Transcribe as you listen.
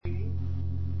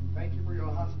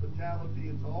hospitality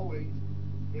is always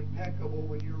impeccable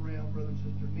when you're around Brother and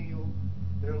Sister Neil.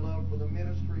 Their love for the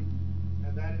ministry,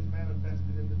 and that is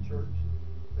manifested in the church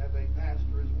that they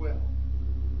pastor as well.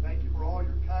 Thank you for all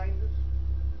your kindness,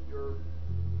 your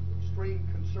extreme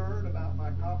concern about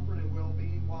my comfort and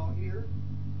well-being while here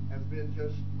has been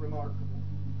just remarkable.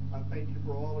 I thank you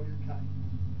for all of your kindness.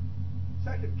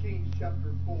 2 Kings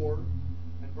chapter 4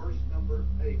 and verse number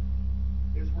 8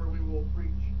 is where we will preach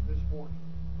this morning.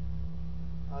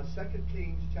 2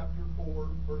 Kings chapter 4,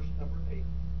 verse number 8.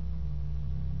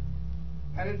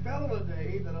 And it fell on a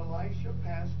day that Elisha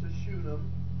passed to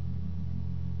Shunem,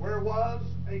 where was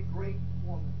a great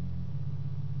woman,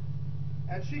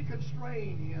 and she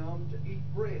constrained him to eat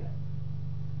bread.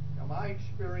 Now, my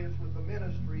experience with the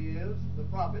ministry is, the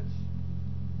prophets,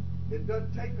 it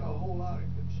doesn't take a whole lot of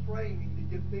constraining to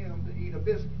get them to eat a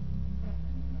biscuit.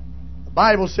 The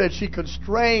Bible said she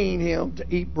constrained him to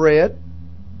eat bread.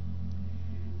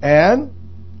 And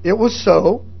it was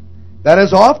so that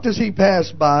as oft as he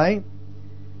passed by,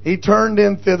 he turned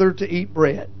in thither to eat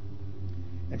bread.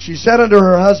 And she said unto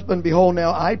her husband, Behold,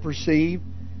 now I perceive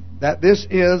that this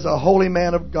is a holy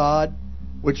man of God,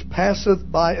 which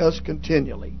passeth by us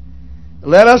continually.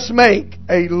 Let us make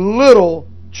a little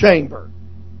chamber.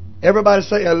 Everybody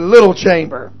say, a little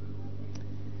chamber.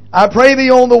 I pray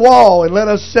thee on the wall, and let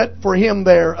us set for him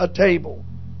there a table,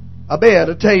 a bed,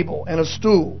 a table, and a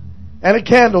stool, and a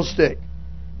candlestick.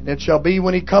 And it shall be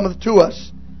when he cometh to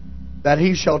us, that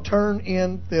he shall turn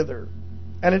in thither.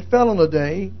 And it fell on a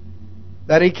day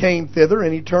that he came thither,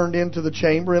 and he turned into the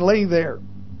chamber, and lay there.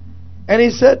 And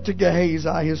he said to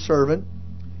Gehazi his servant,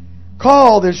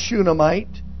 Call this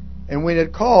Shunammite. And when he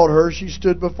had called her, she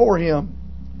stood before him.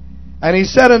 And he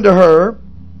said unto her,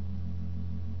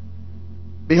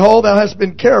 Behold, thou hast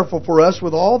been careful for us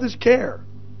with all this care.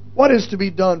 What is to be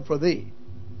done for thee?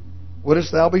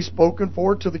 Wouldest thou be spoken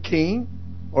for to the king,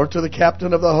 or to the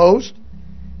captain of the host?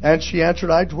 And she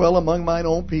answered, I dwell among mine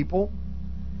own people.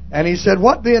 And he said,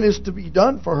 What then is to be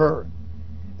done for her?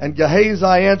 And Gehazi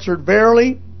answered,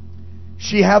 Verily,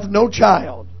 she hath no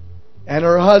child, and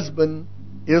her husband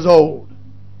is old.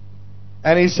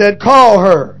 And he said, Call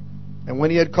her. And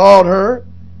when he had called her,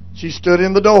 she stood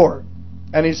in the door.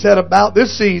 And he said, About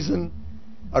this season,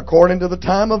 according to the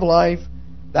time of life,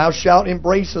 thou shalt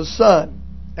embrace a son.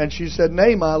 And she said,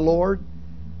 Nay, my Lord,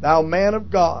 thou man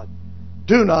of God,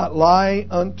 do not lie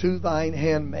unto thine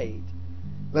handmaid.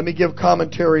 Let me give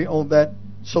commentary on that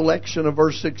selection of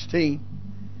verse 16.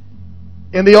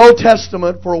 In the Old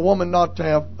Testament, for a woman not to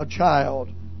have a child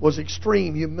was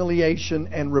extreme humiliation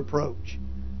and reproach.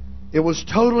 It was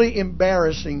totally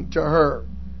embarrassing to her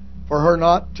for her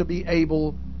not to be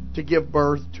able to give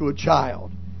birth to a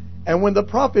child. And when the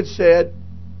prophet said,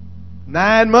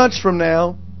 9 months from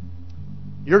now,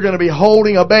 you're going to be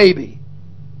holding a baby,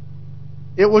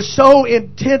 it was so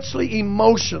intensely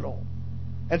emotional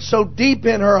and so deep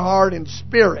in her heart and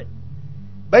spirit.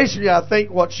 Basically, I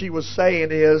think what she was saying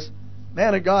is,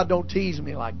 man of God, don't tease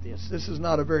me like this. This is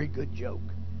not a very good joke.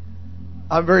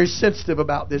 I'm very sensitive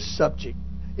about this subject.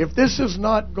 If this is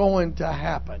not going to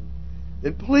happen,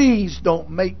 then please don't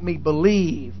make me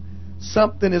believe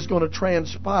something is going to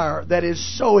transpire that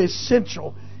is so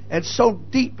essential and so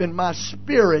deep in my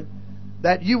spirit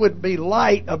that you would be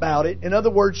light about it. In other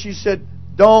words, she said,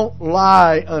 don't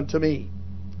lie unto me.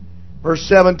 Verse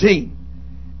 17.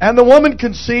 And the woman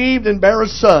conceived and bare a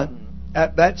son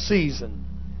at that season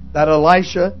that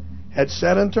Elisha had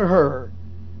said unto her,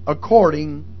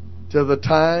 according to the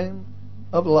time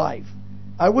of life.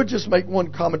 I would just make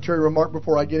one commentary remark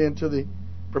before I get into the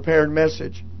prepared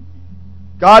message.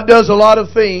 God does a lot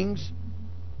of things,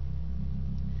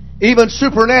 even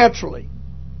supernaturally,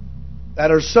 that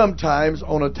are sometimes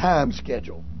on a time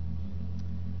schedule.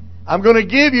 I'm going to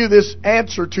give you this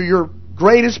answer to your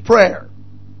greatest prayer,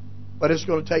 but it's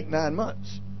going to take 9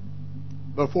 months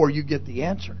before you get the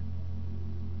answer.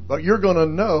 But you're going to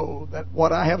know that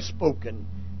what I have spoken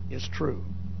is true.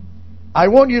 I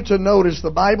want you to notice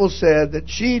the Bible said that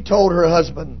she told her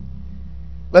husband,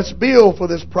 let's build for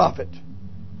this prophet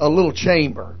a little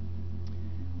chamber.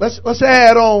 Let's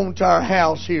add on to our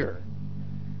house here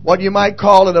what you might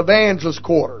call an evangelist's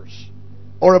quarters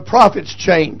or a prophet's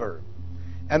chamber.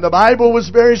 And the Bible was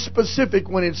very specific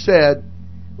when it said,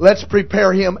 let's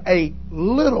prepare him a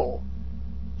little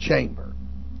chamber.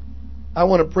 I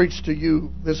want to preach to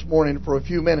you this morning for a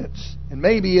few minutes. And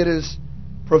maybe it is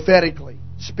prophetically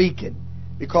speaking,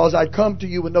 because I come to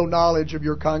you with no knowledge of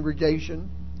your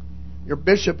congregation. Your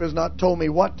bishop has not told me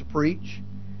what to preach.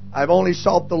 I've only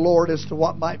sought the Lord as to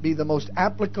what might be the most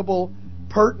applicable,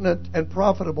 pertinent, and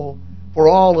profitable for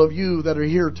all of you that are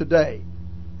here today.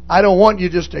 I don't want you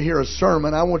just to hear a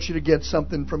sermon. I want you to get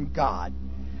something from God.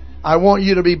 I want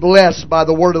you to be blessed by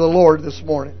the word of the Lord this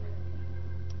morning.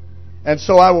 And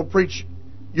so I will preach.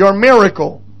 Your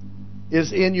miracle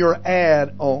is in your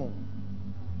add-on.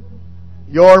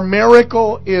 Your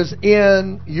miracle is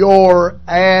in your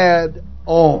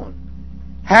add-on.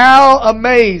 How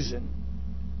amazing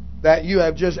that you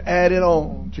have just added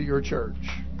on to your church.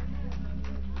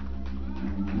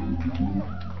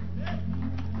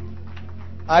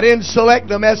 I didn't select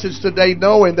the message today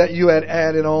knowing that you had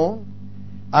added on.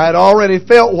 I had already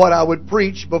felt what I would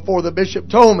preach before the bishop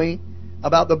told me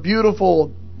about the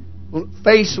beautiful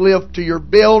facelift to your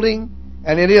building,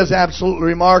 and it is absolutely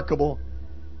remarkable.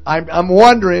 I'm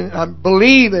wondering, I'm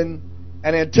believing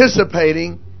and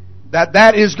anticipating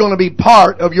that is going to be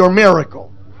part of your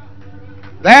miracle.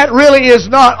 That really is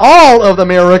not all of the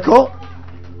miracle.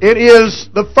 It is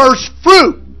the first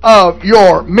fruit of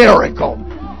your miracle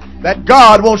that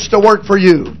God wants to work for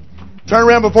you. Turn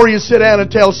around before you sit down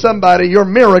and tell somebody your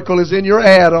miracle is in your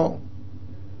add-on.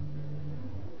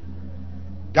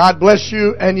 God bless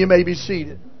you, and you may be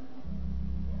seated.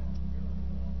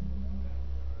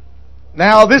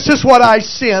 Now, this is what I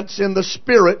sense in the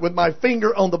Spirit with my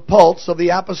finger on the pulse of the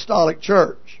apostolic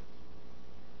church.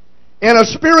 In a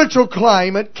spiritual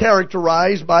climate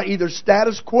characterized by either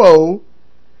status quo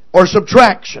or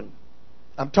subtraction.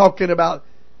 I'm talking about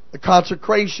the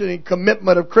consecration and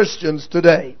commitment of Christians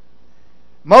today.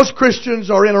 Most Christians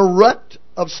are in a rut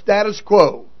of status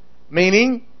quo,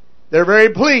 meaning they're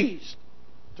very pleased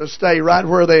to stay right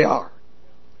where they are.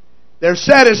 They're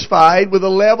satisfied with the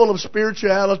level of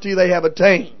spirituality they have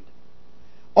attained.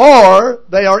 Or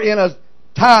they are in a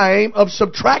time of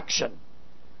subtraction,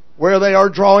 where they are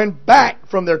drawing back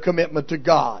from their commitment to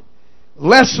God,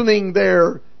 lessening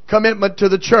their commitment to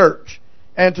the church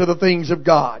and to the things of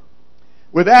God.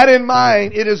 With that in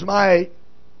mind, it is my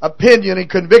opinion and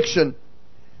conviction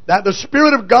that the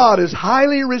Spirit of God is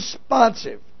highly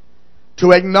responsive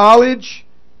to acknowledge,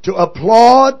 to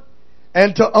applaud,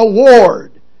 and to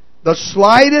award the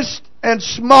slightest and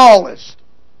smallest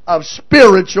of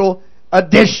spiritual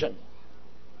addition.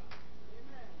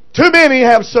 Too many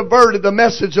have subverted the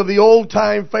message of the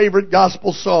old-time favorite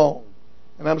gospel song.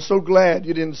 And I'm so glad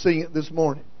you didn't sing it this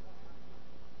morning,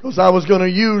 because I was going to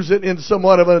use it in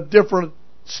somewhat of a different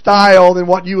style than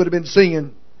what you would have been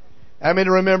singing. I mean,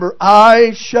 remember,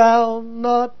 I shall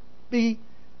not be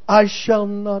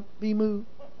moved.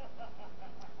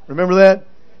 Remember that?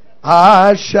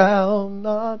 I shall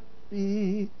not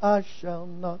be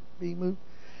moved.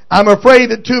 I'm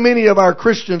afraid that too many of our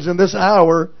Christians in this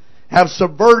hour have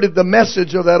subverted the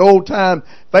message of that old-time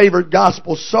favorite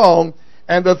gospel song,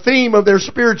 and the theme of their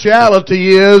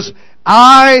spirituality is,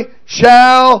 I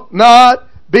shall not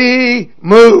be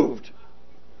moved.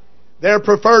 Their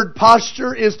preferred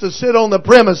posture is to sit on the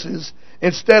premises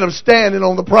instead of standing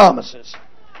on the promises.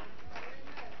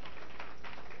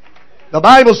 The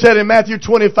Bible said in Matthew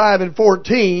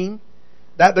 25:14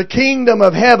 that the kingdom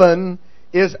of heaven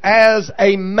is as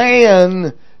a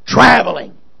man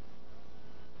traveling.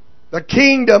 The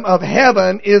kingdom of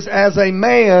heaven is as a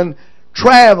man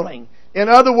traveling. In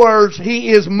other words, he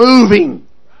is moving.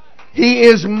 He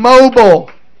is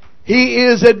mobile. He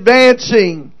is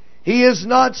advancing. He is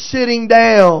not sitting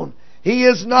down. He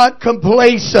is not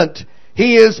complacent.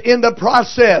 He is in the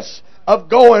process of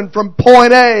going from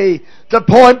point A to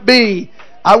point B.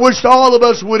 I wish all of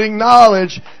us would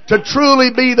acknowledge, to truly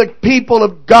be the people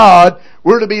of God,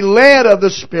 we're to be led of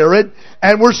the Spirit,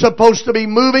 and we're supposed to be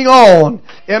moving on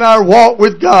in our walk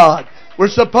with God. We're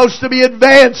supposed to be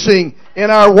advancing in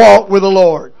our walk with the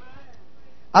Lord.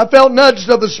 I felt nudged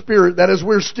of the Spirit that as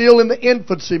we're still in the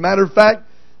infancy, matter of fact,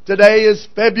 today is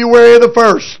February the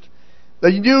 1st.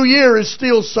 The new year is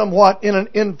still somewhat in an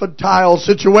infantile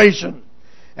situation.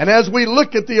 And as we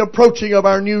look at the approaching of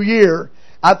our new year,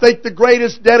 I think the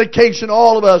greatest dedication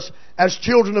all of us as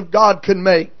children of God can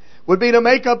make would be to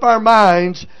make up our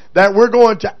minds that we're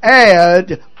going to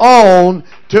add on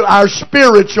to our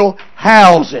spiritual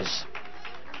houses.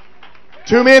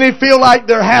 Too many feel like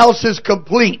their house is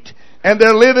complete, and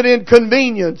they're living in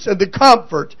convenience and the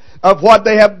comfort of what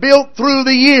they have built through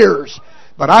the years.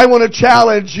 But I want to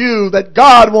challenge you that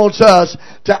God wants us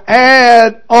to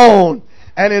add on.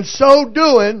 And in so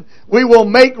doing, we will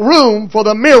make room for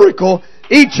the miracle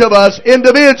each of us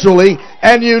individually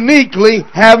and uniquely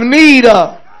have need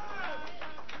of.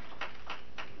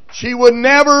 She would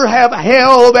never have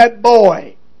held that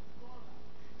boy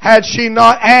had she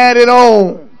not added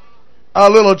on a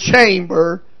little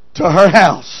chamber to her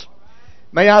house.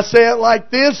 May I say it like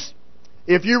this?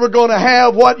 If you were going to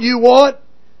have what you want,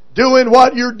 doing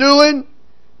what you're doing,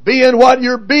 being what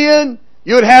you're being,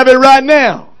 You would have it right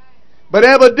now. But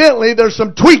evidently there's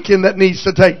some tweaking that needs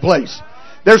to take place.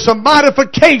 There's some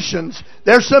modifications.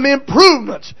 There's some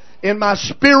improvements in my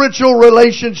spiritual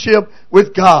relationship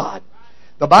with God.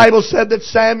 The Bible said that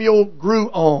Samuel grew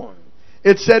on.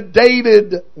 It said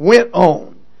David went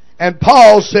on. And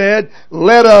Paul said,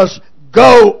 let us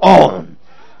go on.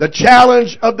 The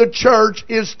challenge of the church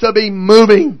is to be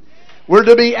moving. We're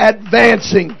to be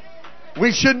advancing.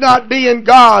 We should not be in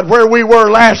God where we were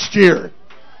last year.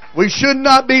 We should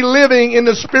not be living in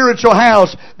the spiritual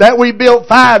house that we built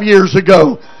 5 years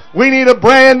ago. We need a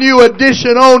brand new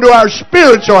addition onto our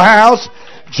spiritual house,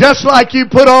 just like you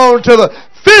put on to the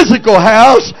physical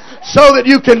house, so that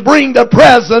you can bring the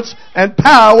presence and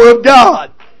power of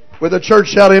God. With the church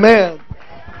shout amen.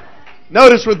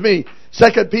 Notice with me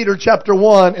 2 Peter chapter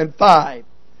 1 and 5.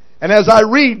 And as I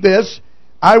read this,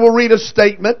 I will read a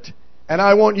statement, and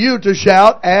I want you to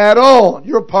shout, add on.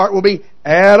 Your part will be,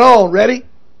 add on. Ready?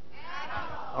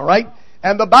 All right?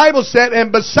 And the Bible said,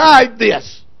 and beside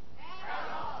this,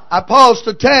 I pause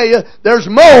to tell you, there's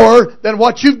more than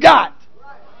what you've got.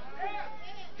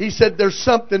 He said there's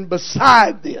something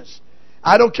beside this.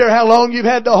 I don't care how long you've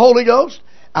had the Holy Ghost.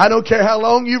 I don't care how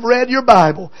long you've read your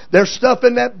Bible. There's stuff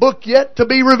in that book yet to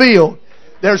be revealed.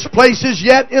 There's places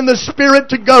yet in the Spirit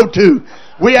to go to.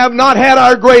 We have not had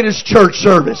our greatest church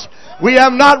service. We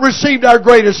have not received our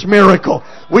greatest miracle.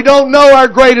 We don't know our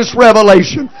greatest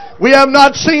revelation. We have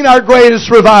not seen our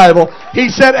greatest revival. He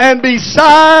said, and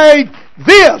beside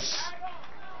this,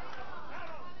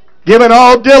 given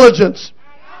all diligence,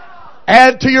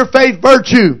 add to your faith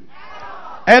virtue,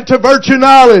 and to virtue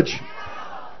knowledge.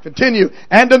 Continue.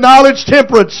 And to knowledge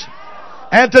temperance,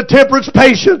 and to temperance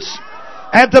patience,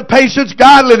 and to patience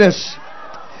godliness,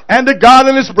 and to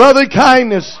godliness brotherly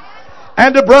kindness,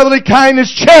 and to brotherly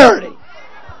kindness charity.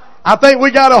 I think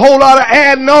we got a whole lot of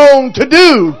adding on to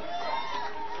do.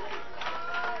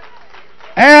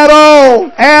 Add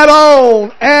on, add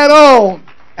on, add on.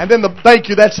 And then thank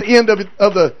you, that's the end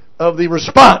of the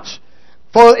response.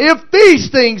 For if these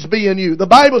things be in you, the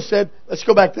Bible said, let's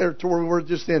go back there to where we were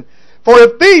just in. For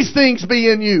if these things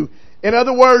be in you, in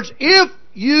other words, if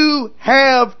you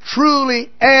have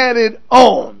truly added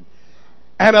on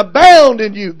and abound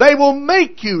in you, they will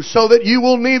make you so that you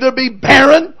will neither be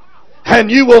barren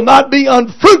and you will not be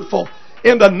unfruitful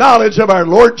in the knowledge of our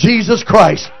Lord Jesus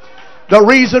Christ. The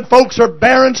reason folks are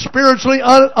barren spiritually,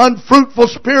 unfruitful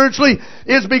spiritually,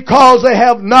 is because they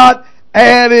have not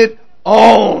added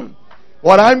on.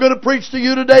 What I'm going to preach to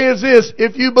you today is this.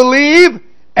 If you believe,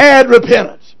 add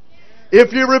repentance.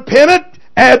 If you're repentant,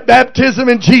 add baptism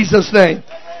in Jesus' name.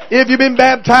 If you've been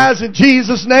baptized in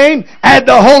Jesus' name, add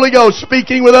the Holy Ghost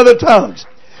speaking with other tongues.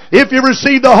 If you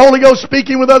receive the Holy Ghost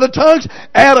speaking with other tongues,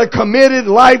 add a committed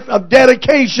life of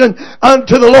dedication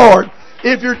unto the Lord.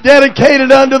 If you're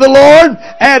dedicated unto the Lord,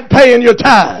 add paying your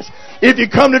tithes. If you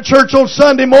come to church on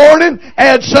Sunday morning,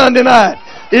 add Sunday night.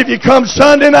 If you come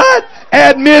Sunday night,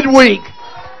 add midweek.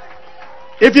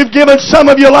 If you've given some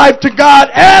of your life to God,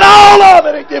 add all of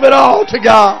it and give it all to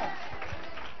God.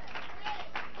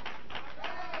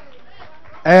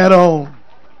 Add on.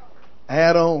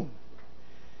 Add on.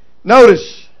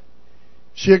 Notice,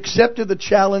 she accepted the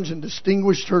challenge and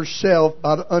distinguished herself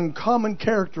by the uncommon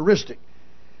characteristic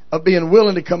of being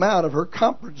willing to come out of her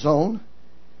comfort zone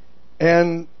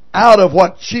and out of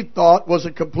what she thought was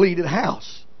a completed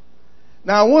house.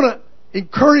 Now I want to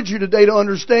encourage you today to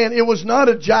understand it was not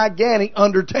a gigantic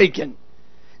undertaking.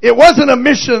 It wasn't a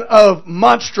mission of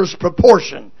monstrous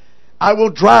proportion. I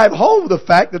will drive home the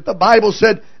fact that the Bible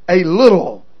said a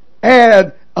little,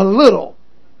 add a little,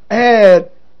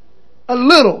 add a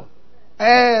little,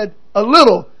 add a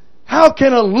little. How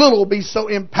can a little be so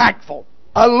impactful?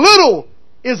 A little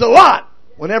is a lot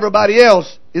when everybody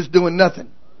else is doing nothing.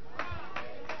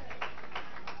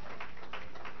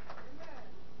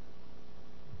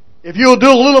 If you'll do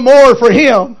a little more for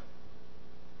Him,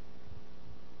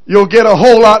 you'll get a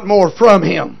whole lot more from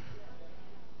Him.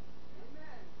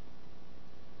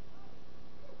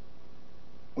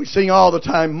 We sing all the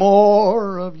time,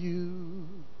 more of you,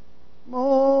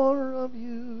 more of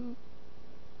you.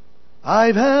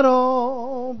 I've had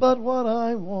all, but what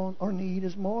I want or need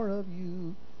is more of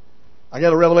you. I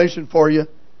got a revelation for you.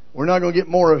 We're not going to get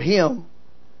more of Him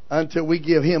until we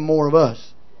give Him more of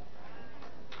us.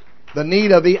 The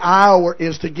need of the hour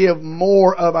is to give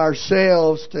more of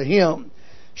ourselves to Him.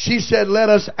 She said, let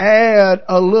us add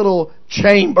a little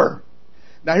chamber.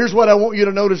 Now here's what I want you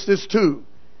to notice this too.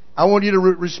 I want you to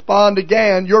respond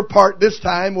again. Your part this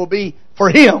time will be for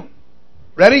Him.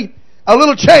 Ready? A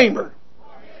little chamber.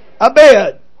 A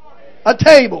bed. A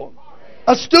table.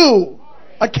 A stool.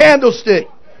 A candlestick.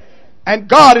 And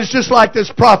God is just like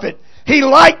this prophet. He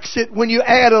likes it when you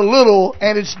add a little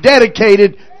and it's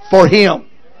dedicated for Him.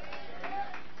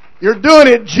 You're doing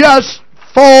it just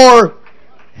for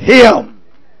Him.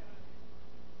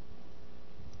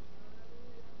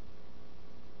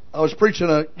 I was preaching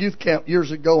a youth camp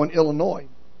years ago in Illinois.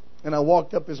 And I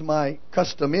walked up as my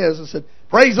custom is and said,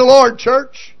 "Praise the Lord,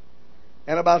 church."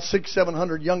 And about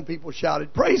 600-700 young people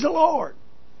shouted, "Praise the Lord."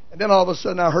 And then all of a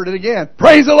sudden I heard it again,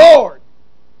 "Praise the Lord."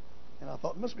 And I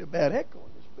thought, there must be a bad echo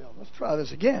in this building. Let's try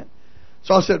this again.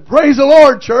 So I said, "Praise the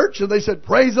Lord, church." And they said,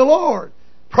 "Praise the Lord.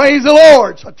 Praise the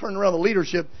Lord." So I turned around to the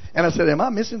leadership and I said, "Am I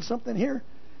missing something here?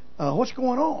 What's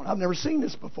going on? I've never seen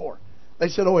this before." They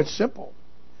said, "Oh, it's simple.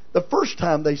 The first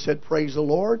time they said praise the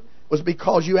Lord was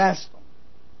because you asked them.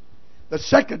 The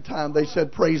second time they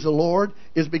said praise the Lord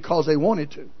is because they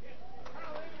wanted to."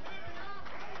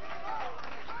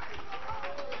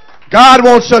 God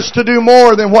wants us to do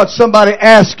more than what somebody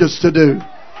asks us to do.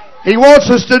 He wants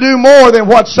us to do more than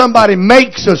what somebody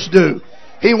makes us do.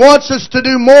 He wants us to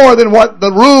do more than what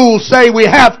the rules say we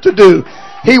have to do.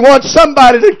 He wants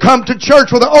somebody to come to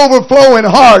church with an overflowing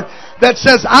heart that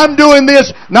says, "I'm doing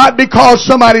this not because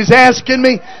somebody's asking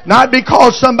me, not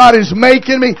because somebody's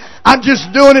making me. I'm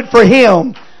just doing it for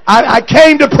Him. I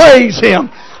came to praise Him.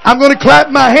 I'm going to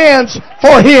clap my hands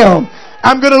for Him.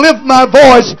 I'm going to lift my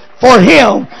voice for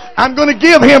Him. I'm going to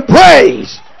give Him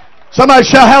praise." Somebody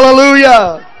shout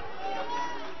hallelujah.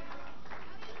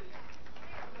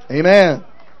 Amen.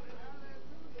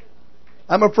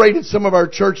 I'm afraid that some of our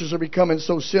churches are becoming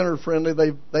so sinner friendly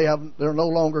they're no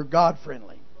longer God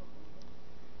friendly.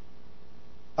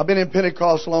 I've been in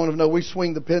Pentecost long enough to know we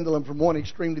swing the pendulum from one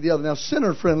extreme to the other. Now,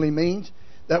 sinner-friendly means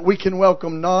that we can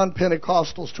welcome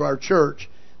non-Pentecostals to our church.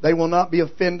 They will not be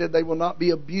offended. They will not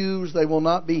be abused. They will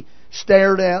not be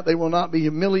stared at. They will not be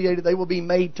humiliated. They will be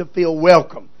made to feel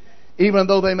welcome, even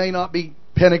though they may not be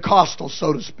Pentecostal,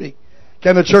 so to speak.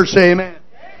 Can the church say amen?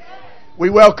 We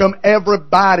welcome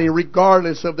everybody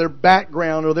regardless of their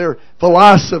background or their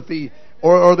philosophy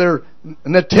or their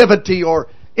nativity or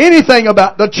anything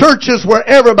about. The church is where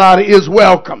everybody is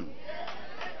welcome.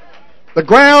 The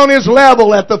ground is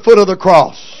level at the foot of the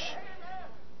cross.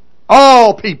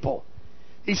 All people.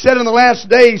 He said in the last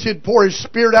days He'd pour His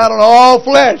Spirit out on all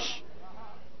flesh.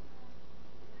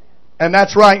 And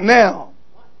that's right now.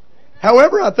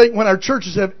 However, I think when our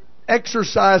churches have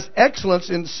exercised excellence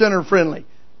in sinner-friendly,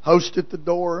 host at the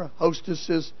door,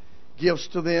 hostesses, gifts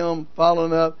to them,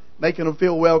 following up, making them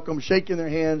feel welcome, shaking their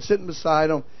hands, sitting beside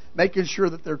them, making sure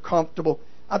that they're comfortable.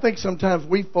 I think sometimes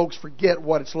we folks forget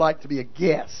what it's like to be a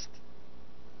guest.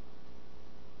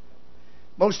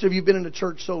 Most of you have been in the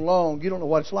church so long, you don't know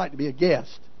what it's like to be a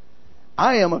guest.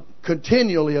 I am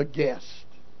continually a guest.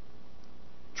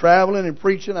 Traveling and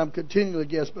preaching, I'm continually a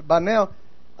guest. But by now,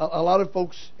 a lot of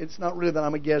folks, it's not really that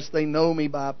I'm a guest. They know me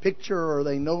by a picture, or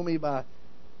they know me by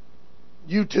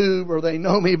YouTube, or they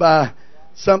know me by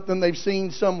something they've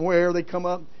seen somewhere. They come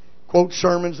up, quote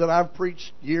sermons that I've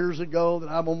preached years ago that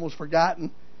I've almost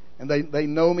forgotten, and they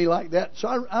know me like that.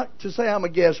 So to say I'm a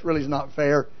guest really is not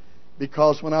fair,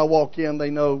 because when I walk in, they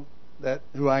know that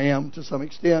who I am to some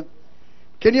extent.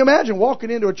 Can you imagine walking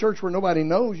into a church where nobody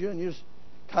knows you, and you just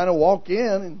kind of walk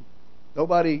in, and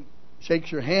nobody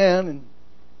shakes your hand, and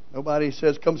nobody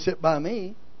says, "Come sit by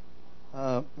me.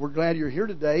 We're glad you're here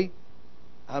today."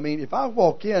 I mean, if I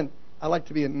walk in, I like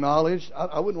to be acknowledged.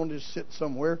 I wouldn't want to just sit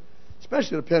somewhere,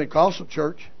 especially at a Pentecostal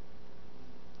church.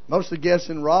 Most of the guests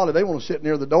in Raleigh, they want to sit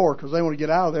near the door because they want to get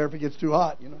out of there if it gets too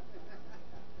hot, you know.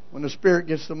 When the Spirit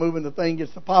gets to moving, the thing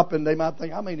gets to popping, they might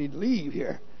think, "I may need to leave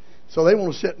here." So they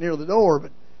want to sit near the door.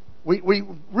 But we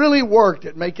really worked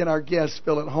at making our guests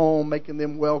feel at home, making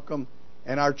them welcome.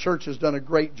 And our church has done a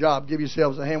great job. Give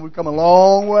yourselves a hand. We've come a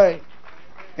long way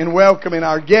in welcoming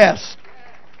our guests.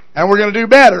 And we're going to do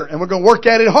better. And we're going to work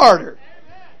at it harder.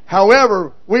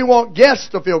 However, we want guests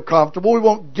to feel comfortable. We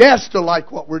want guests to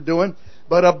like what we're doing.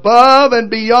 But above and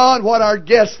beyond what our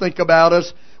guests think about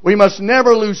us, we must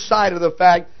never lose sight of the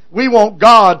fact we want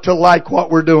God to like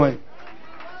what we're doing.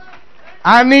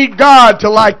 I need God to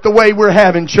like the way we're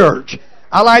having church.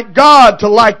 I like God to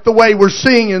like the way we're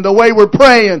singing, the way we're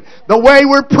praying, the way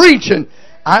we're preaching.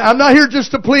 I'm not here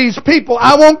just to please people.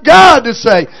 I want God to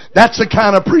say, "That's the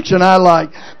kind of preaching I like.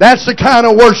 That's the kind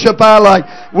of worship I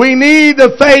like." We need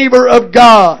the favor of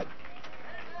God.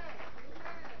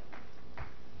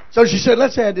 So she said,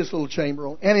 "Let's add this little chamber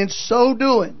on." And in so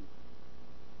doing,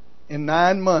 in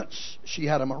 9 months, she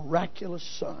had a miraculous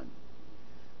son.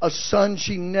 A son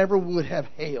she never would have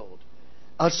held.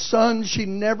 A son she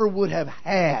never would have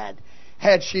had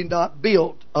she not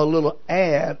built a little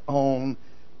add-on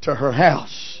to her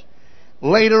house.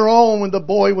 Later on, when the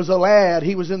boy was a lad,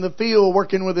 he was in the field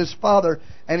working with his father,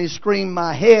 and he screamed,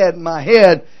 "My head, my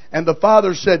head." And the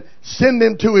father said, "Send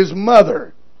him to his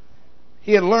mother."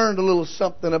 He had learned a little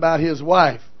something about his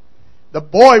wife. The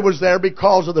boy was there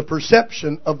because of the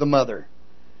perception of the mother.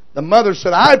 The mother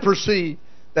said, "I perceive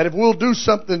that if we'll do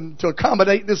something to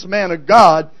accommodate this man of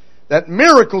God, that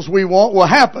miracles we want will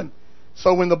happen."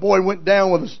 So when the boy went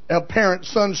down with a apparent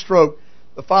sunstroke,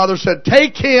 the father said,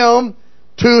 "Take him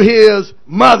to his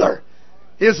mother."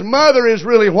 His mother is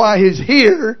really why he's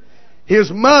here. His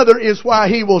mother is why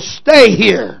he will stay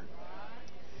here.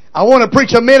 I want to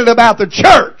preach a minute about the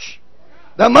church,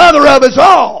 the mother of us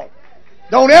all.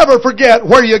 Don't ever forget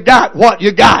where you got what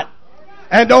you got.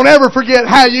 And don't ever forget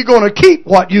how you're going to keep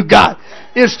what you got.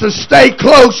 Is to stay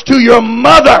close to your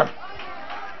mother.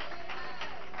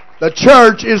 The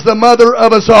church is the mother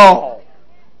of us all.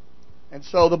 And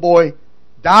so the boy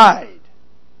died.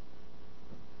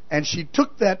 And she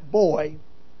took that boy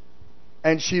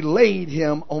and she laid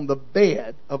him on the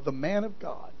bed of the man of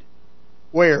God.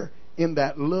 Where? In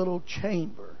that little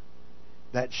chamber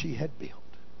that she had built.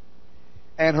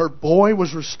 And her boy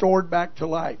was restored back to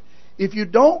life. If you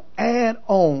don't add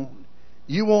on,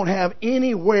 you won't have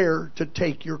anywhere to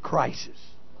take your crisis.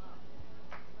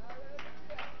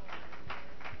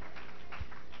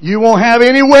 You won't have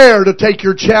anywhere to take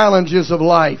your challenges of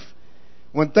life.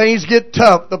 When things get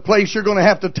tough, the place you're going to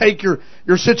have to take your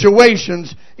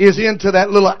situations is into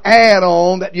that little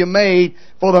add-on that you made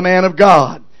for the man of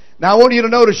God. Now I want you to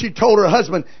notice she told her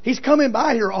husband, he's coming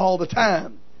by here all the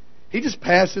time. He just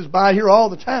passes by here all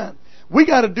the time. We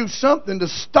got to do something to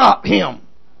stop him.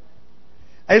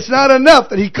 It's not enough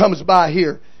that he comes by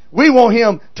here. We want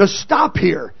him to stop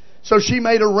here. So she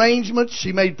made arrangements,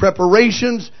 she made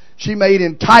preparations, she made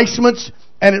enticements,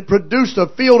 and it produced a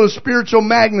field of spiritual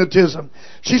magnetism.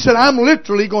 She said, I'm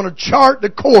literally going to chart the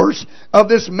course of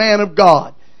this man of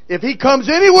God. If he comes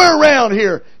anywhere around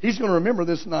here, he's going to remember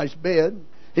this nice bed.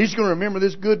 He's going to remember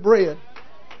this good bread.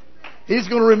 He's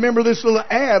going to remember this little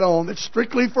add-on that's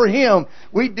strictly for him.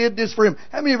 We did this for him.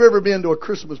 How many have ever been to a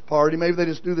Christmas party? Maybe they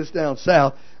just do this down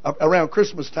south. Around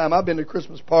Christmas time, I've been to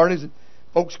Christmas parties, and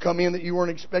folks come in that you weren't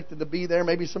expected to be there.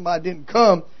 Maybe somebody didn't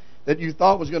come that you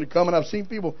thought was going to come. And I've seen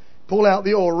people pull out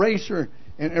the old eraser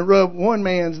and rub one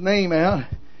man's name out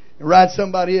and write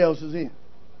somebody else's in.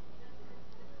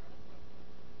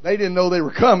 They didn't know they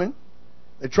were coming.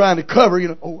 They're trying to cover,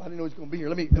 oh, I didn't know he's going to be here.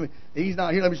 Let me, he's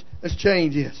not here. Let's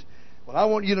change this. Well, I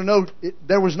want you to know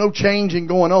there was no changing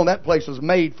going on. That place was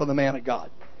made for the man of God.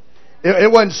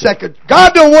 It wasn't second.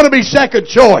 God don't want to be second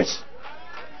choice.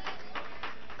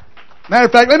 Matter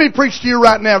of fact, let me preach to you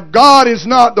right now. God is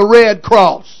not the Red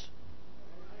Cross.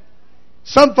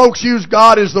 Some folks use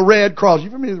God as the Red Cross. You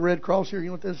familiar with the Red Cross here? You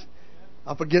know what this is?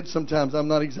 I forget sometimes. I'm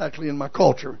not exactly in my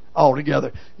culture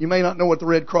altogether. You may not know what the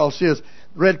Red Cross is.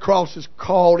 The Red Cross is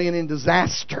called in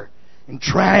disaster, in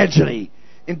tragedy,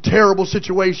 in terrible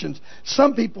situations.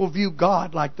 Some people view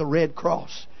God like the Red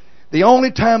Cross. The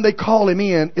only time they call Him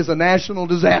in is a national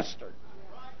disaster.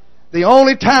 The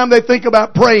only time they think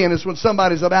about praying is when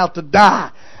somebody's about to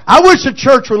die. I wish the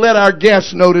church would let our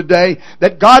guests know today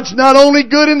that God's not only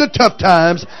good in the tough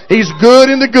times, He's good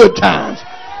in the good times.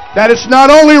 That it's not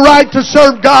only right to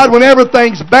serve God when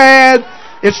everything's bad.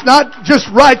 It's not just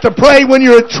right to pray when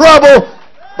you're in trouble.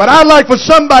 But I'd like for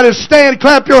somebody to stand,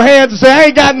 clap your hands and say,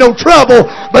 I ain't got no trouble,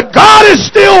 but God is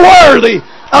still worthy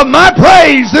of my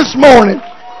praise this morning.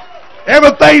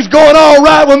 Everything's going all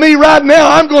right with me right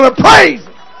now. I'm going to praise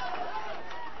Him.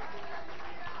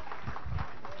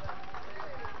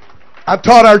 I've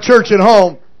taught our church at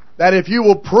home that if you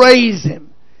will praise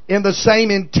Him in the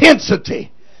same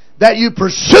intensity that you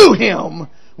pursue Him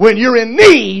when you're in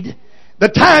need, the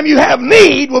time you have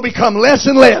need will become less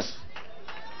and less.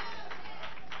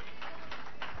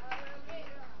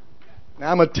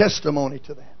 Now, I'm a testimony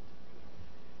to that.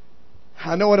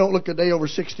 I know I don't look a day over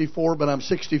 64, but I'm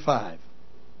 65.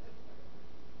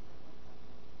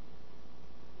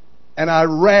 And I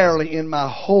rarely in my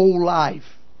whole life,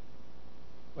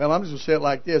 well, I'm just going to say it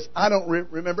like this, I don't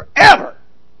remember ever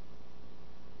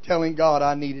telling God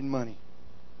I needed money.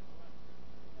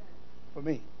 For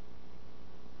me.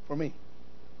 For me.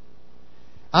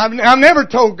 I've never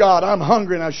told God I'm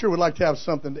hungry and I sure would like to have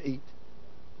something to eat.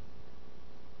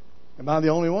 Am I the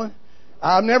only one?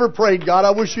 I've never prayed, God,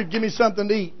 I wish you'd give me something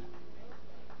to eat.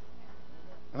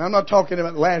 And I'm not talking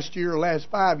about last year or last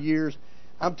 5 years.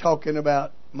 I'm talking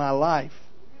about my life.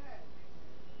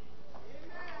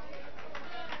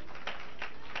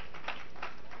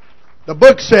 The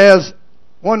book says,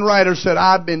 one writer said,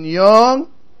 I've been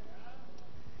young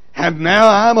and now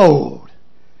I'm old.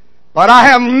 But I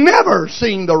have never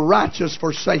seen the righteous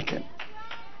forsaken,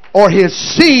 or his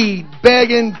seed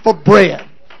begging for bread.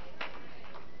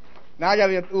 Now I got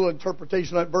a little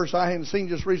interpretation of that verse I hadn't seen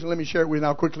just recently. Let me share it with you and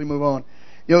I'll quickly move on.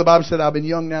 You know, the Bible said, I've been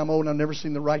young, now I'm old, and I've never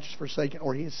seen the righteous forsaken,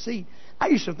 or his seed. I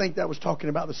used to think that was talking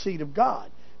about the seed of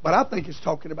God. But I think it's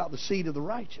talking about the seed of the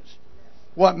righteous.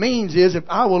 What it means is, if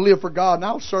I will live for God and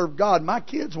I'll serve God, my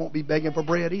kids won't be begging for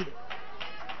bread either.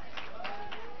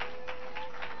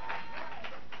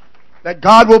 That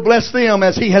God will bless them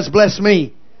as He has blessed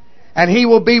me. And He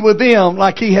will be with them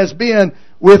like He has been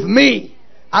with me.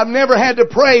 I've never had to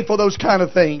pray for those kind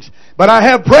of things. But I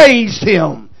have praised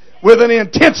Him with an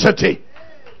intensity.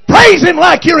 Praise Him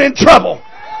like you're in trouble.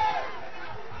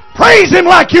 Praise Him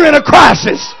like you're in a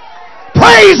crisis.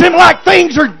 Praise Him like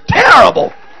things are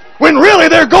terrible when really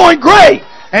they're going great.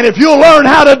 And if you'll learn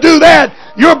how to do that,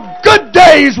 your good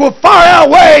days will far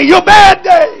outweigh your bad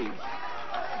days.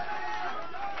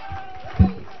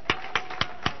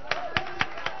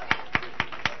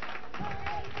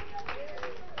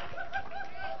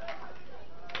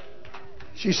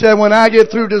 She said, when I get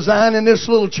through designing this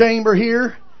little chamber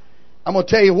here, I'm going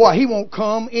to tell you what, He won't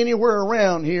come anywhere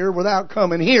around here without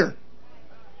coming here.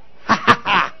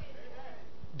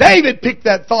 David picked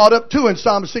that thought up too in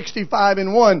Psalm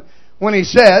 65:1 when he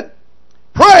said,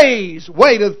 praise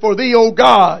waiteth for thee, O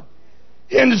God,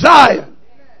 in Zion.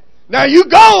 Now you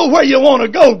go where you want to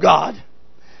go, God.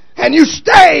 And you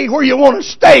stay where you want to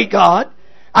stay, God.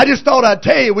 I just thought I'd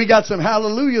tell you, we got some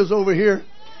hallelujahs over here.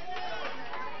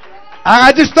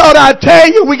 I just thought I'd tell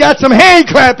you, we got some hand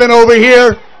clapping over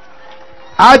here.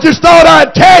 I just thought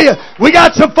I'd tell you, we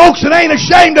got some folks that ain't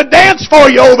ashamed to dance for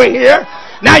you over here.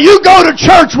 Now you go to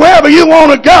church wherever you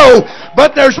want to go,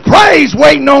 but there's praise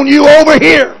waiting on you over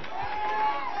here.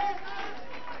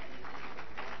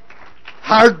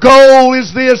 Our goal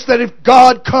is this, that if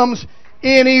God comes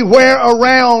anywhere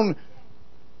around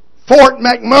Fort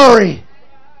McMurray,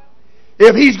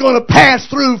 if He's going to pass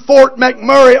through Fort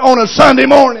McMurray on a Sunday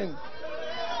morning,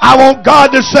 I want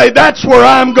God to say, that's where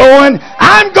I'm going.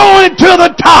 I'm going to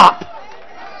the top.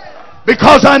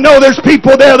 Because I know there's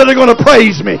people there that are going to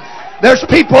praise me. There's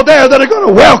people there that are going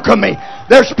to welcome me.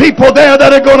 There's people there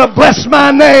that are going to bless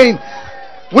my name.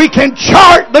 We can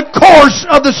chart the course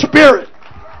of the Spirit.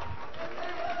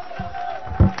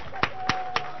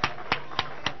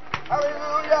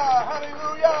 Hallelujah!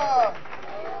 Hallelujah!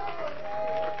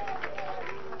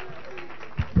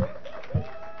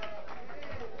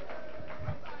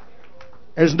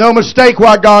 There's no mistake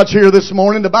why God's here this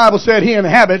morning. The Bible said He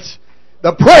inhabits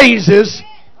the praises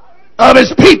of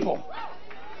His people.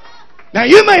 Now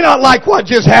you may not like what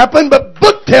just happened, but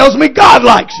book tells me God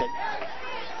likes it.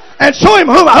 And so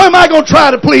who am I going to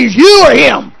try to please, you or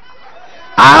Him?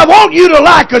 I want you to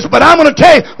like us, but I'm going to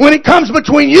tell you, when it comes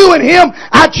between you and Him,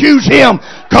 I choose Him.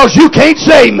 Because you can't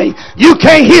save me. You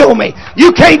can't heal me.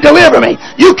 You can't deliver me.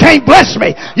 You can't bless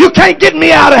me. You can't get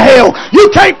me out of hell. You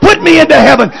can't put me into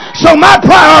heaven. So my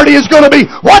priority is going to be,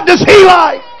 what does He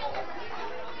like?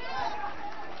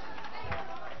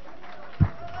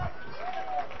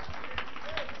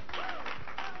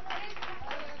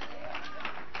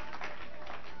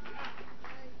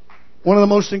 One of the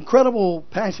most incredible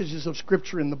passages of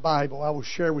Scripture in the Bible I will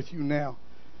share with you now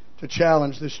to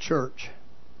challenge this church.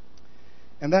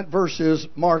 And that verse is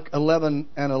Mark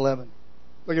 11:11.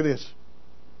 Look at this.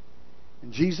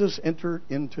 And Jesus entered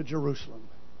into Jerusalem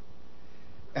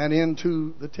and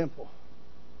into the temple.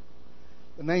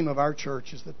 The name of our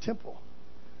church is the Temple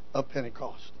of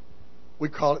Pentecost. We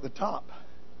call it the top.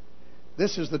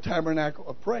 This is the tabernacle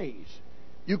of praise.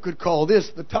 You could call this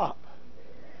the top.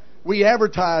 We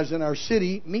advertise in our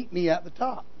city, meet me at the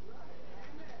top.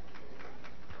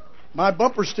 My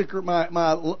bumper sticker, my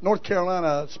North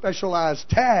Carolina specialized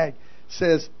tag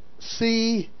says,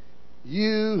 see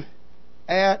you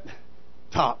at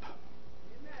top.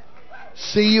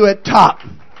 See you at top.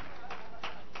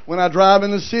 When I drive in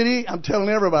the city, I'm telling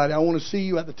everybody, I want to see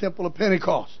you at the Temple of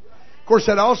Pentecost. Of course,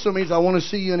 that also means I want to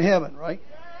see you in heaven, right?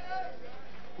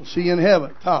 We'll see you in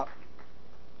heaven, top.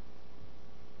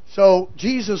 So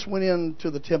Jesus went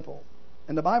into the temple,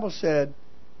 and the Bible said,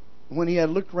 when He had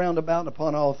looked round about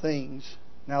upon all things,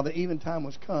 now the eventime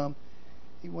was come,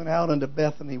 He went out unto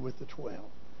Bethany with the 12.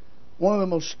 One of the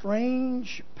most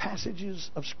strange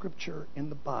passages of Scripture in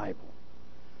the Bible.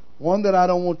 One that I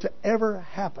don't want to ever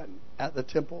happen at the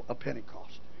Temple of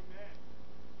Pentecost. Amen.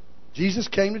 Jesus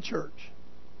came to church.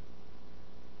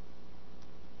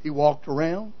 He walked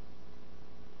around.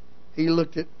 He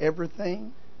looked at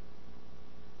everything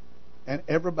and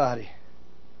everybody.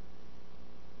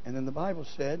 And then the Bible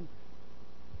said,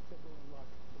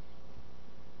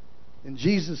 And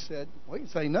Jesus said, well, he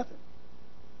didn't say nothing.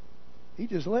 He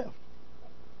just left.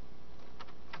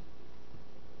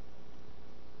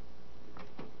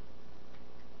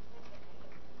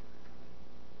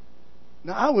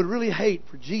 Now, I would really hate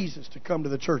for Jesus to come to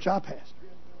the church I pastor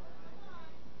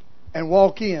and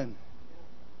walk in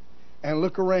and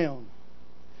look around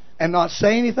and not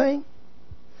say anything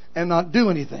and not do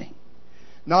anything.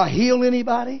 Not heal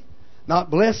anybody,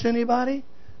 not bless anybody,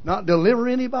 not deliver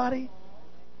anybody,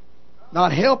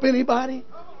 not help anybody,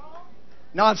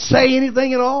 not say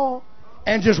anything at all,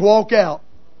 and just walk out.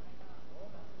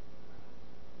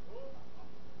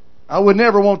 I would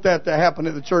never want that to happen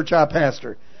at the church I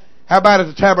pastor. How about at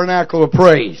the Tabernacle of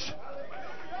Praise?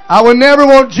 I would never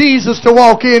want Jesus to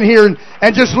walk in here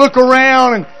and just look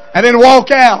around and then walk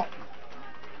out.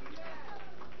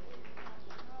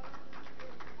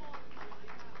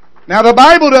 Now the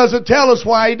Bible doesn't tell us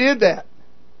why He did that.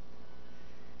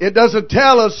 It doesn't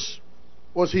tell us,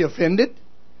 was He offended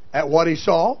at what He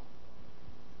saw?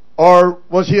 Or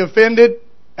was He offended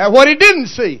at what He didn't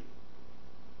see?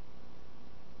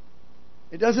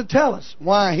 It doesn't tell us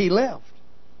why He left.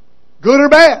 Good or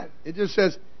bad. It just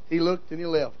says He looked and He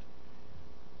left.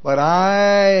 But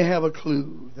I have a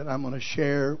clue that I'm going to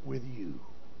share with you.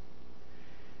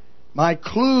 My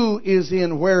clue is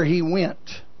in where He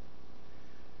went.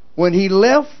 When He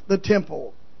left the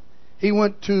temple, He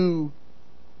went 2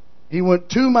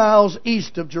 miles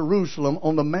east of Jerusalem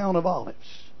on the Mount of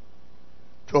Olives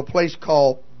to a place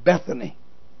called Bethany.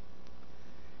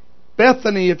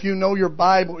 Bethany, if you know your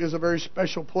Bible, is a very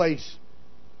special place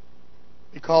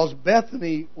because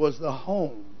Bethany was the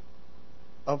home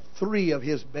of 3 of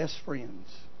His best friends.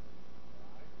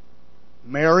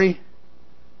 Mary,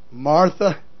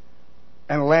 Martha,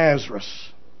 and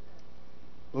Lazarus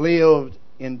lived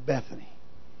in Bethany.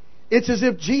 It's as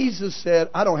if Jesus said,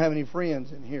 I don't have any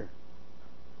friends in here.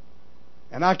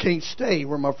 And I can't stay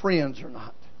where my friends are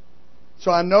not.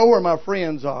 So I know where my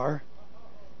friends are.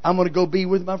 I'm going to go be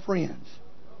with my friends.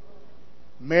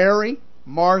 Mary,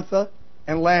 Martha,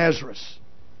 and Lazarus.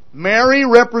 Mary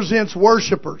represents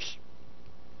worshipers.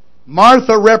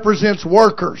 Martha represents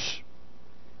workers.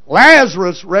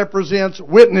 Lazarus represents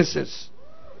witnesses.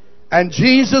 And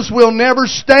Jesus will never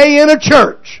stay in a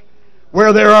church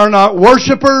where there are not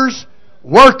worshipers,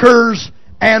 workers,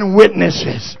 and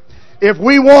witnesses. If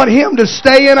we want Him to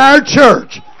stay in our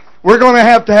church, we're going to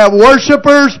have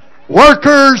worshipers,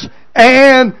 workers,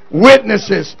 and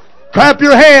witnesses. Clap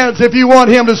your hands if you want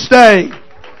Him to stay.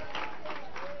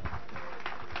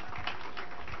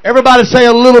 Everybody say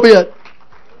a little bit.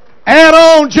 Add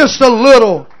on just a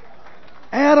little.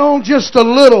 Add on just a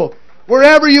little.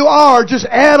 Wherever you are, just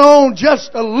add on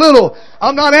just a little.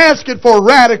 I'm not asking for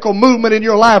radical movement in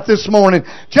your life this morning.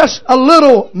 Just a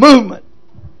little movement.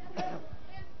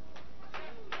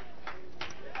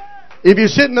 If you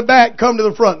sit in the back, come to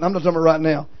the front. I'm not talking about right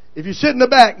now. If you sit in the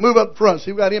back, move up front.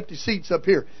 See, we've got empty seats up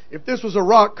here. If this was a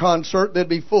rock concert, they'd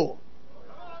be full.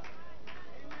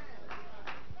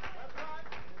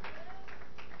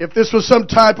 If this was some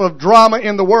type of drama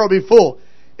in the world, it'd be full.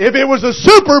 If it was a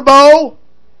Super Bowl,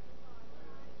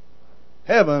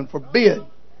 heaven forbid,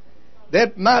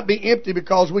 that might be empty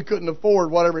because we couldn't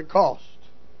afford whatever it cost.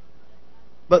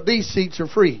 But these seats are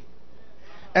free.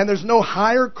 And there's no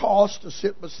higher cost to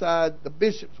sit beside the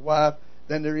bishop's wife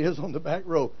than there is on the back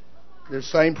row. They're the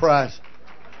same price.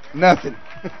 Nothing.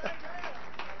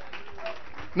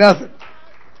 Nothing.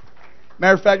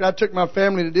 Matter of fact, I took my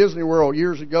family to Disney World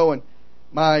years ago, and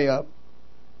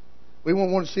we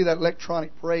wanted to see that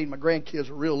electronic parade. My grandkids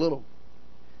were real little.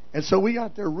 And so we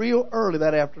got there real early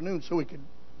that afternoon so we could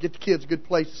get the kids a good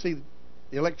place to see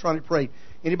the electronic parade.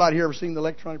 Anybody here ever seen the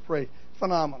electronic parade?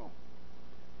 Phenomenal.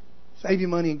 Save your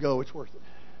money and go. It's worth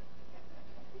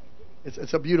it.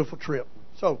 It's a beautiful trip.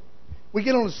 So we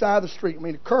get on the side of the street. I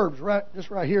mean, the curb's just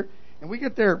right here. And we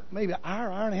get there maybe an hour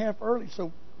and a half early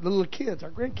so the little kids, our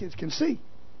grandkids, can see.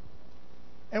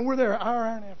 And we're there an hour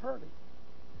and a half early.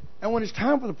 And when it's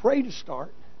time for the parade to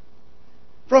start,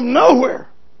 from nowhere,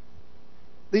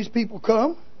 these people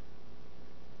come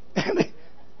and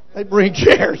they bring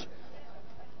chairs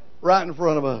right in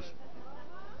front of us.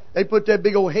 They put that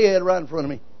big old head right in front of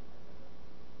me.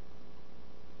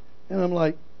 And I'm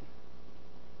like,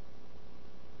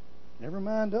 never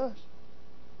mind us.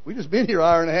 We just been here an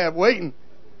hour and a half waiting.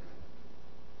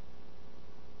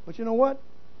 But you know what?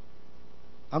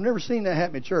 I've never seen that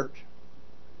happen in church.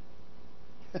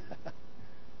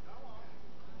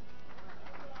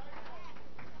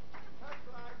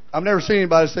 I've never seen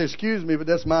anybody say, excuse me, but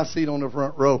that's my seat on the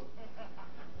front row.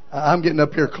 I'm getting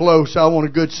up here close. I want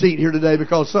a good seat here today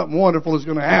because something wonderful is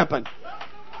going to happen.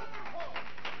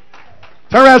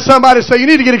 Turn around to somebody and say, you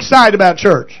need to get excited about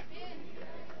church.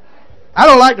 I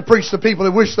don't like to preach to people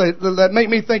that make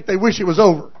me think they wish it was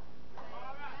over.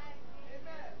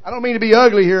 I don't mean to be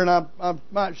ugly here, and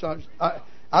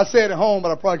I say it at home,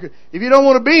 but I probably could. If you don't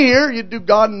want to be here, you do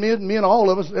God and me and all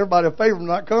of us, everybody a favor of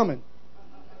not coming.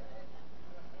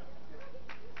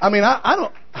 I mean, I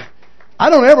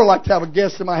don't ever like to have a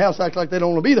guest in my house act like they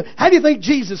don't want to be there. How do you think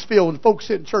Jesus feels when folks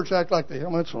sit in church and act like they? How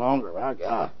much longer? My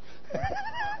God.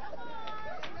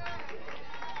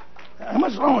 How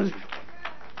much longer?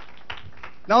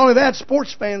 Not only that,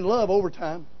 sports fans love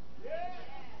overtime.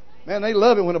 Man, they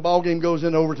love it when a ball game goes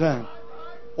into overtime.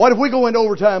 What if we go into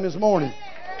overtime this morning?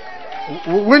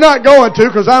 We're not going to,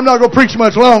 because I'm not going to preach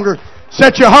much longer.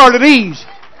 Set your heart at ease.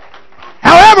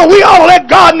 However, we ought to let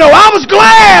God know, I was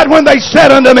glad when they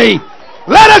said unto me,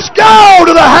 let us go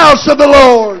to the house of the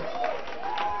Lord.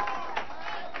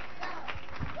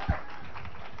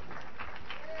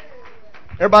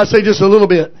 Everybody say just a little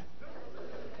bit.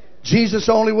 Jesus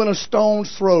only went a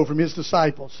stone's throw from His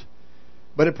disciples,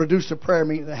 but it produced a prayer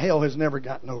meeting that hell has never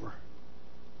gotten over.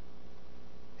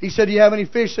 He said, do you have any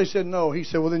fish? They said, no. He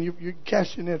said, well, then you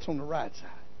cast your nets on the right side.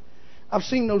 I've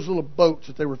seen those little boats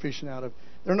that they were fishing out of.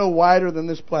 They're no wider than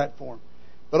this platform.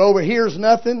 But over here's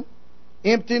nothing.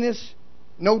 Emptiness.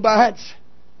 No bites.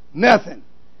 Nothing.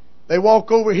 They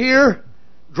walk over here,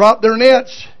 drop their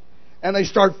nets, and they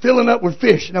start filling up with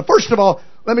fish. Now, first of all,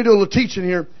 let me do a little teaching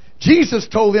here. Jesus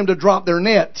told them to drop their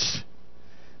nets.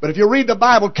 But if you read the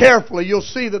Bible carefully, you'll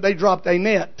see that they dropped a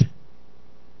net.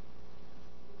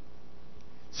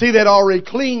 See, they'd already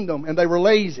cleaned them, and they were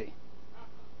lazy.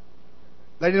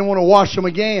 They didn't want to wash them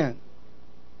again.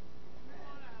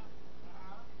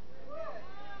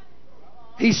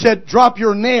 He said, drop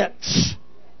your nets.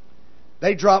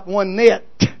 They dropped one net.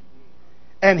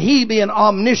 And He, being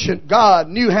omniscient God,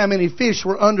 knew how many fish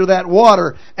were under that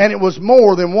water, and it was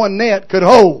more than one net could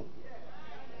hold.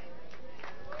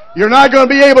 You're not going to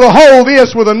be able to hold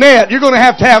this with a net. You're going to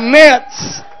have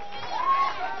nets.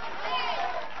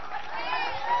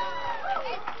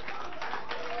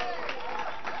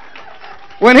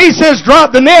 When He says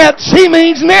drop the nets, He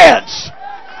means nets.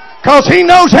 Because He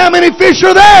knows how many fish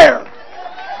are there.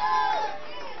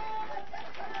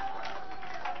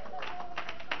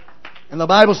 And the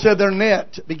Bible said their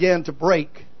net began to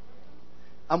break.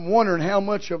 I'm wondering how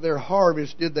much of their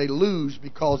harvest did they lose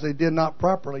because they did not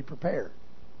properly prepare.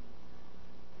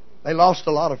 They lost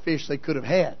a lot of fish they could have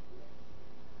had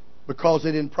because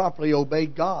they didn't properly obey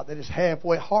God. They just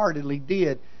half-heartedly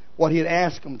did what He had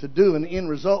asked them to do, and the end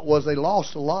result was they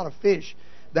lost a lot of fish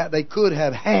that they could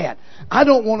have had. I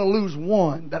don't want to lose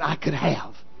one that I could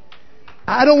have.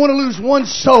 I don't want to lose one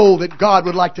soul that God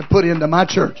would like to put into my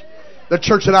church, the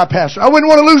church that I pastor. I wouldn't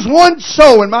want to lose one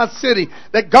soul in my city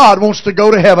that God wants to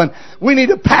go to heaven. We need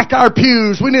to pack our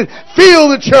pews. We need to fill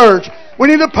the church. We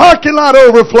need the parking lot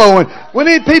overflowing. We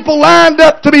need people lined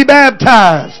up to be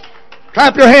baptized.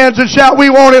 Clap your hands and shout, we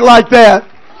want it like that.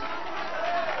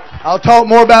 I'll talk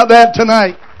more about that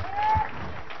tonight.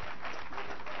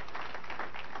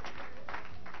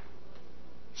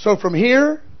 So from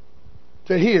here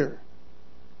to here,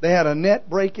 they had a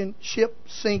net-breaking,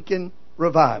 ship-sinking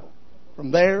revival.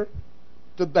 From there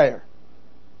to there.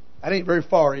 That ain't very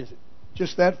far, is it?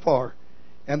 Just that far.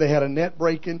 And they had a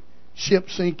net-breaking,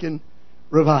 ship-sinking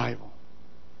revival.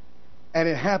 And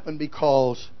it happened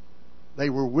because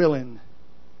they were willing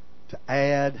to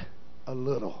add a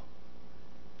little.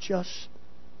 Just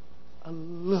a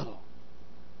little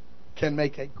can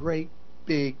make a great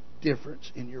big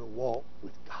difference in your walk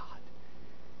with God,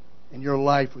 in your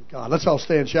life with God. Let's all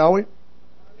stand, shall we?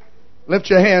 Lift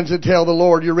your hands and tell the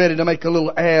Lord you're ready to make a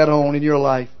little add-on in your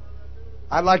life.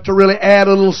 I'd like to really add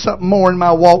a little something more in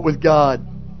my walk with God.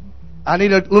 I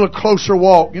need a little closer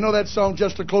walk. You know that song,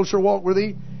 Just a Closer Walk with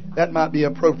Thee? That might be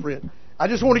appropriate. I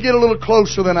just want to get a little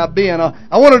closer than I've been.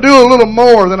 I want to do a little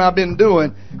more than I've been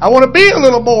doing. I want to be a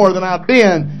little more than I've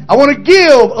been. I want to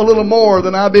give a little more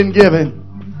than I've been given.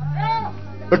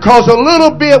 Because a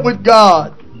little bit with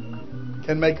God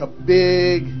can make a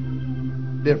big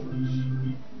difference.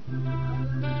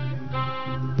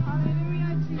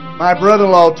 My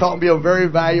brother-in-law taught me a very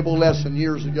valuable lesson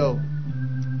years ago.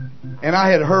 And I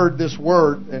had heard this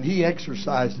word, and he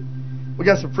exercised it. We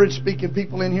got some French-speaking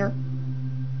people in here.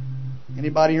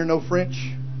 Anybody here know French?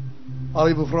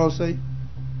 Parlez-vous français?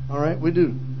 All right, we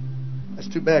do. That's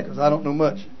too bad because I don't know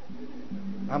much.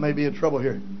 I may be in trouble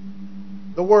here.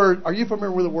 The word, are you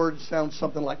familiar with the word that sounds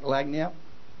something like lagniappe?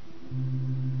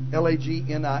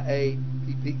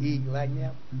 L-A-G-N-I-A-P-P-E,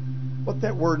 lagniappe. What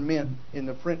that word meant in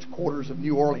the French quarters of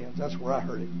New Orleans, that's where I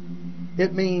heard it.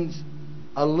 It means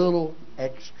a little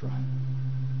extra.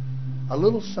 A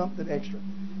little something extra.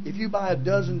 If you buy a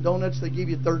dozen donuts, they give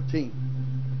you 13.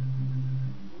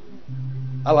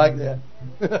 I like that.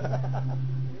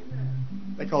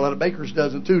 They call that a baker's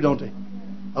dozen too, don't they?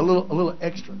 A little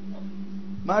extra.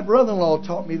 My brother-in-law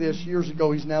taught me this years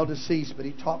ago. He's now deceased, but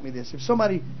he taught me this. If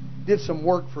somebody did some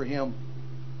work for him,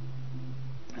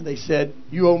 and they said,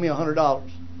 "You owe me $100,"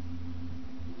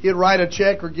 he'd write a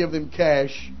check or give them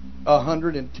cash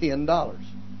 $110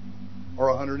 or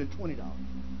 $120.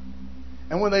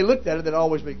 And when they looked at it, they'd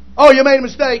always be, "Oh, you made a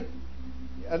mistake.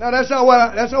 No, that's not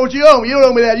what you owe me. You don't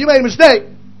owe me that. You made a mistake."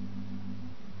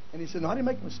 And he said, "No, I didn't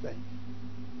make a mistake.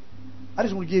 I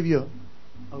just want to give you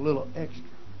a little extra."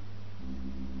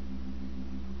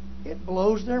 It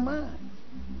blows their mind.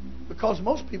 Because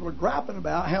most people are griping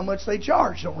about how much they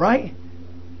charge them, right?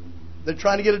 They're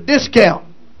trying to get a discount.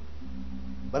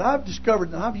 But I've discovered,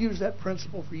 and I've used that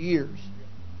principle for years,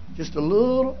 just a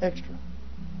little extra.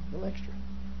 A little extra.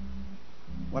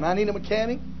 When I need a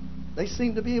mechanic, they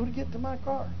seem to be able to get to my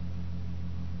car.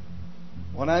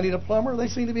 When I need a plumber, they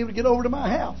seem to be able to get over to my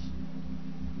house.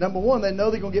 Number one, they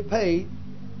know they're going to get paid.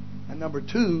 And number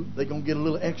two, they're going to get a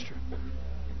little extra.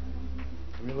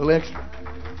 A little extra.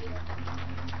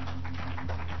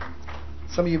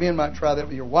 Some of you men might try that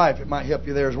with your wife. It might help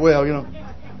you there as well, you know.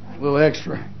 A little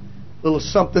extra. A little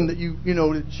something that you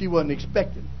know that she wasn't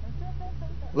expecting.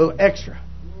 A little extra.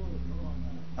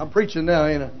 I'm preaching now,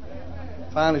 ain't I?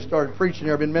 Finally started preaching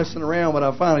here. I've been messing around, but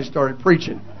I finally started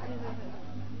preaching.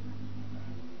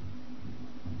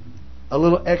 A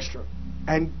little extra.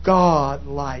 And God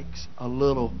likes a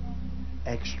little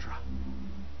extra.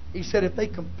 He said if they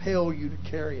compel you to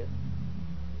carry it,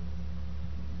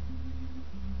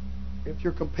 if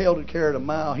you're compelled to carry it a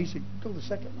mile, He said, go the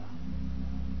second mile.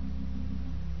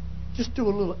 Just do a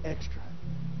little extra.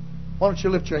 Why don't you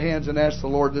lift your hands and ask the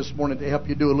Lord this morning to help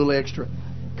you do a little extra.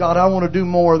 God, I want to do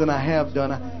more than I have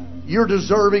done. You're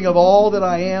deserving of all that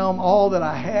I am, all that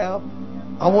I have.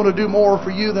 I want to do more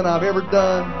for you than I've ever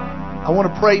done. I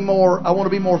want to pray more. I want to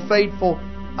be more faithful.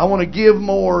 I want to give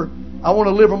more. I want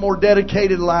to live a more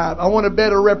dedicated life. I want to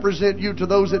better represent you to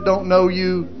those that don't know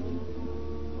you.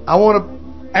 I want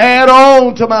to add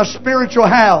on to my spiritual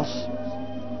house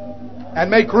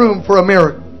and make room for a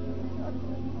miracle.